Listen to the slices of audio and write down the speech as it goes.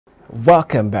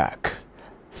Welcome back.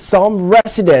 Some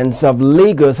residents of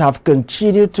Lagos have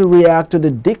continued to react to the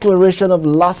declaration of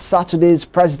last Saturday's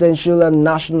presidential and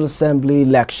National Assembly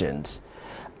elections.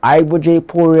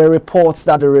 iBrandTV reports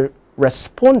that the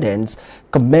respondents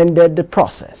commended the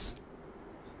process.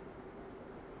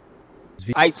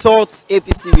 I thought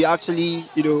APC will actually,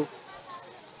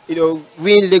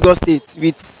 win Lagos State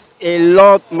with a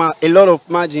lot of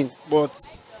margin, but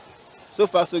so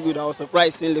far so good. I was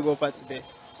surprised seeing Labour Party there.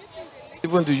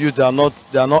 Even the youth, they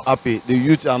are not happy. The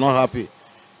youth are not happy.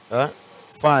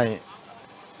 Fine.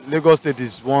 Lagos State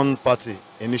is one party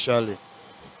initially.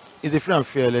 It's a free and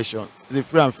fair election. It's a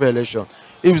free and fair election.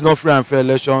 If it's not free and fair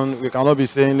election, we cannot be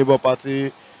saying Labour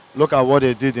Party, look at what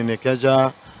they did in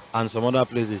Ikeja and some other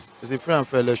places. It's a free and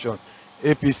fair election.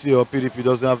 APC or PDP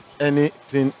doesn't have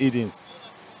anything hidden.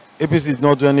 APC is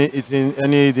not doing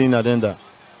any hidden agenda.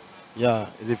 Yeah,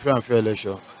 it's a free and fair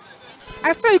election.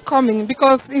 I saw it coming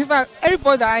because, in fact,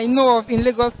 everybody that I know of in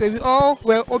Lagos State, we all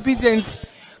were obedient.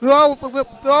 We all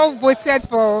voted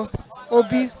for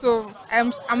Obi, so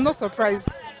I'm not surprised.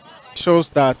 Shows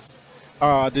that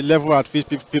the level at which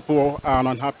people are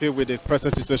unhappy with the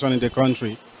present situation in the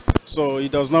country. So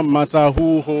it does not matter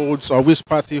who holds or which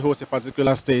party holds a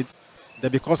particular state,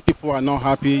 that because people are not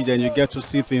happy, then you get to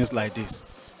see things like this.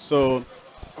 So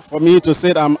for me to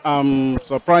say that I'm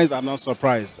surprised, I'm not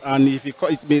surprised. And if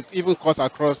it may even cut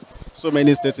across so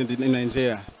many states in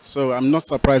Nigeria. So I'm not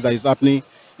surprised that it's happening.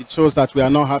 It shows that we are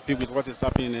not happy with what is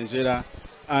happening in Nigeria.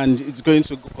 And it's going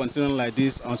to continue like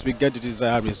this until we get the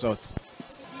desired results.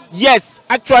 Yes,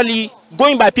 actually,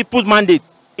 going by people's mandate,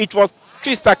 it was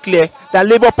crystal clear that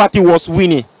Labour Party was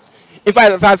winning. In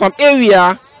fact, there are some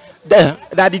area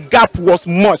that the gap was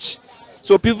much.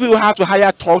 So people have to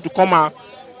hire talk to come out,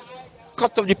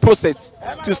 cut off the process,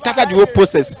 to start the whole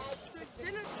process.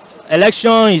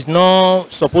 Election is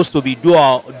not supposed to be do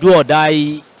or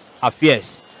die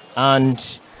affairs.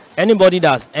 And anybody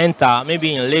that's enter,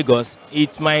 maybe in Lagos,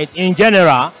 in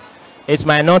general, it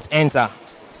might not enter.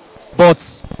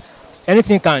 But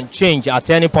anything can change at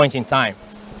any point in time.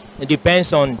 It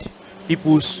depends on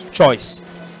people's choice.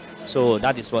 So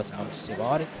that is what I want to say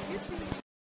about it.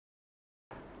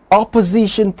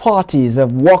 Opposition parties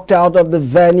have walked out of the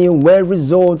venue where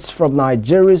results from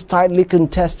Nigeria's tightly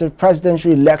contested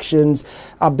presidential elections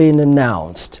are being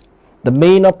announced. The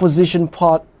main opposition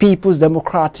People's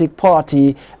Democratic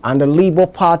Party and the Labour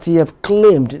Party have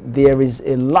claimed there is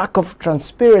a lack of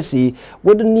transparency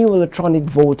with the new electronic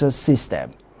voter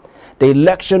system. The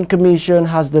Election Commission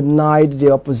has denied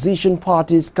the opposition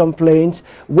party's complaints,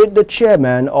 with the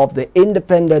chairman of the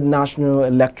Independent National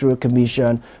Electoral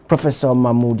Commission, Professor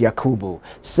Mahmood Yakubu,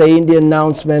 saying the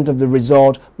announcement of the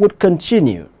result would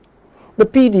continue. The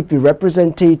PDP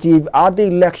representative at the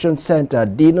election center,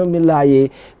 Dino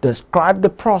Milaye, described the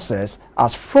process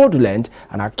as fraudulent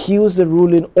and accused the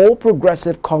ruling All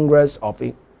Progressive Congress of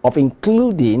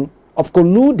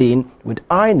colluding with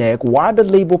INEC, while the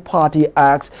Labour Party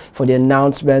asked for the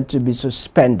announcement to be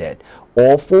suspended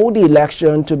or for the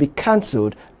election to be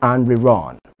cancelled and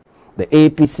rerun. The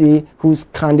APC, whose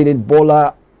candidate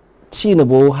Bola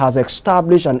Tinubu has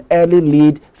established an early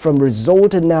lead from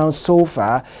result announced so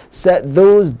far, said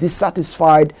those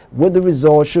dissatisfied with the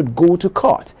result should go to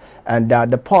court and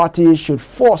that the party should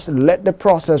first let the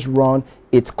process run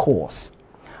its course.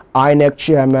 INEC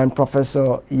Chairman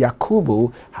Professor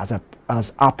Yakubu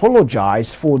has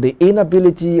apologized for the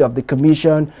inability of the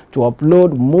Commission to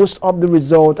upload most of the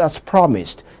results as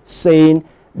promised, saying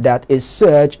that a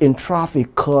surge in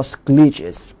traffic caused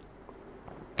glitches.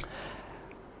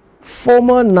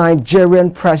 Former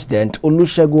Nigerian President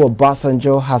Olusegun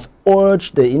Obasanjo has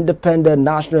urged the Independent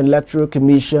National Electoral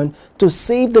Commission to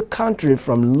save the country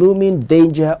from looming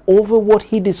danger over what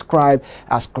he described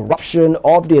as corruption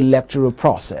of the electoral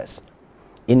process.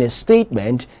 In a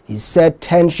statement, he said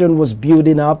tension was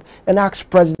building up and asked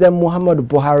President Muhammadu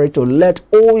Buhari to let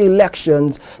all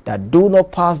elections that do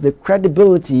not pass the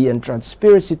credibility and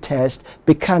transparency test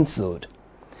be cancelled.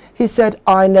 He said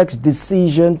INEC's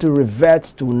decision to revert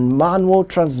to manual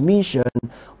transmission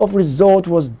of results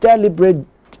was deliberate,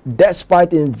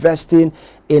 despite investing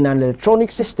in an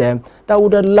electronic system that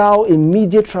would allow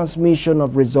immediate transmission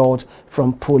of results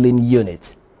from polling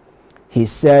units. He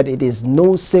said it is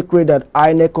no secret that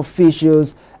INEC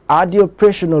officials at the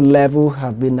operational level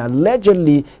have been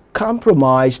allegedly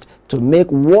compromised to make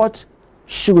what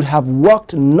should have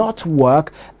worked not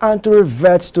work and to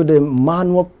revert to the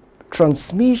manual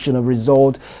transmission of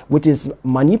result, which is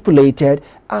manipulated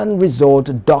and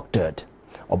result doctored.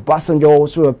 Obasanjo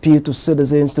also appealed to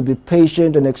citizens to be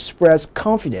patient and express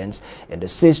confidence in the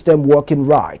system working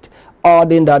right,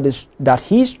 adding that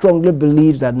he strongly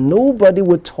believes that nobody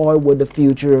will toy with the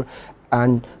future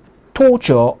and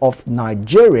torture of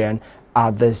Nigerians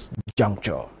at this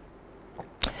juncture.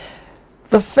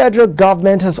 The federal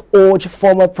government has urged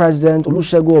former President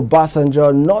Olusegun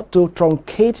Obasanjo not to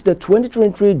truncate the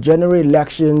 2023 general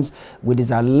elections with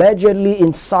his allegedly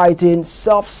inciting,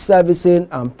 self-servicing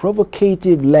and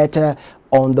provocative letter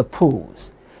on the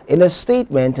polls. In a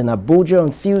statement in Abuja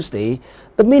on Tuesday,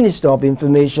 the Minister of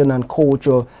Information and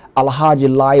Culture,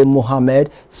 Alhaji Lai Mohammed,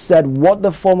 said what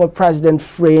the former president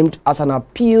framed as an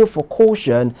appeal for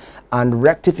caution and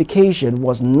rectification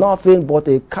was nothing but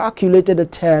a calculated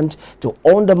attempt to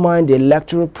undermine the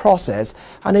electoral process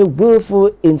and a willful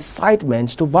incitement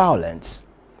to violence.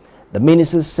 The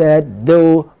minister said,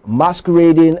 though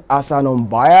masquerading as an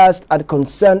unbiased and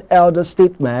concerned elder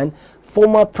statesman,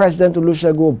 former President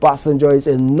Olusegun Obasanjo is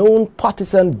a known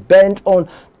partisan bent on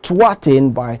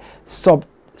thwarting by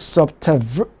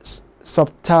subterfuge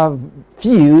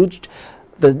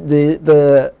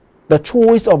the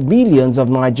choice of millions of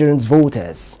Nigerians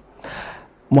voters.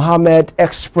 Mohammed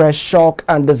expressed shock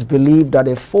and disbelief that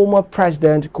a former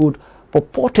president could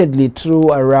purportedly throw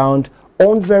around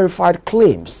unverified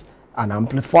claims and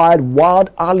amplified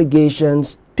wild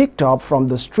allegations picked up from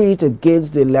the street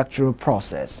against the electoral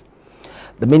process.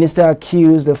 The minister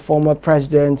accused the former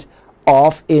president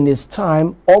of, in his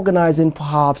time, organizing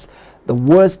perhaps the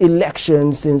worst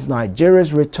election since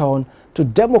Nigeria's return to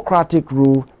democratic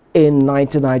rule in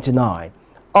 1999,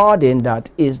 adding that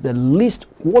is the least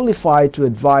qualified to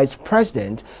advise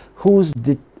president who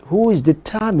is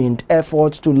determined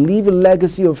efforts to leave a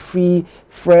legacy of free,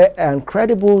 fair and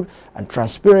credible and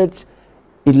transparent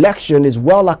election is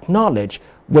well acknowledged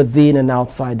within and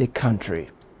outside the country.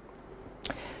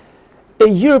 A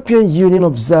European Union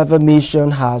observer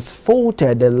mission has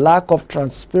faulted the lack of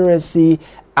transparency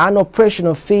and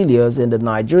operational failures in the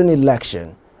Nigerian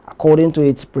election. According to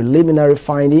its preliminary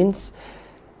findings,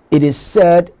 it is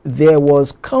said there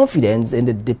was confidence in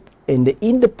the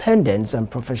independence and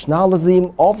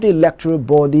professionalism of the electoral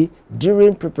body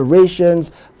during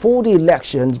preparations for the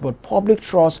elections, but public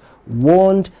trust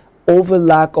warned over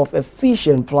lack of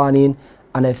efficient planning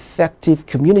and effective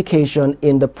communication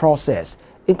in the process,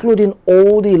 including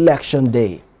all the election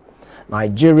day.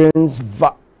 Nigerians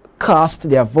cast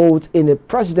their votes in a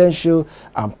presidential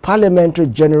and parliamentary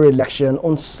general election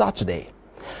on Saturday.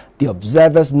 The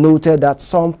observers noted that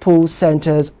some poll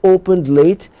centers opened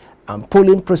late and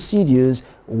polling procedures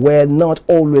were not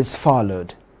always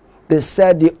followed. They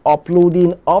said the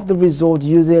uploading of the result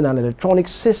using an electronic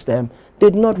system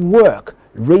did not work,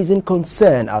 raising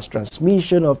concern as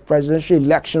transmission of presidential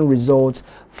election results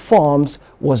forms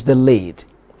was delayed.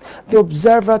 The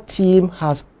observer team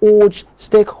has urged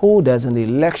stakeholders in the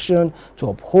election to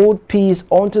uphold peace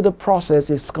until the process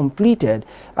is completed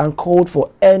and called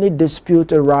for any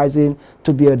dispute arising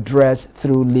to be addressed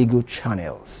through legal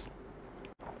channels.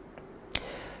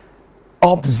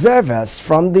 Observers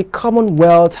from the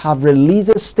Commonwealth have released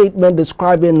a statement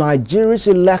describing Nigeria's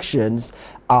elections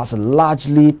as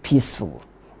largely peaceful.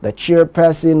 The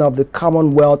chairperson of the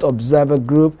Commonwealth Observer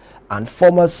Group and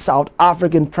former South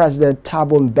African President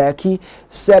Thabo Mbeki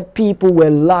said people were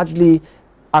largely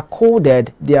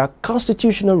accorded their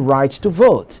constitutional right to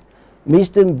vote.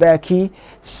 Mr. Mbeki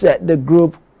said the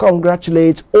group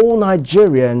congratulates all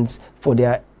Nigerians for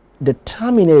their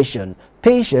determination,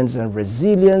 patience and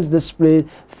resilience displayed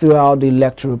throughout the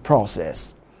electoral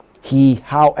process. He,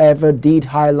 however, did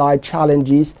highlight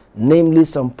challenges, namely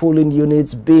some polling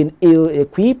units being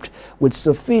ill-equipped with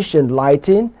sufficient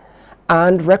lighting,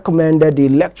 and recommended the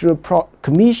Electoral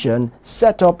Commission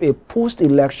set up a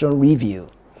post-election review.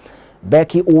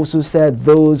 Becky also said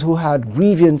those who had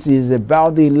grievances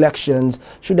about the elections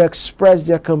should express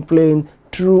their complaint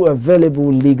through available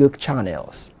legal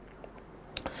channels.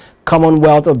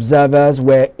 Commonwealth observers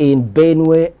were in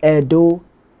Benue, Edo,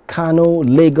 Kano,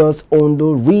 Lagos,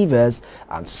 Ondo, Rivers,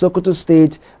 and Sokoto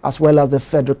State, as well as the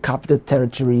Federal Capital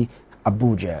Territory,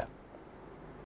 Abuja.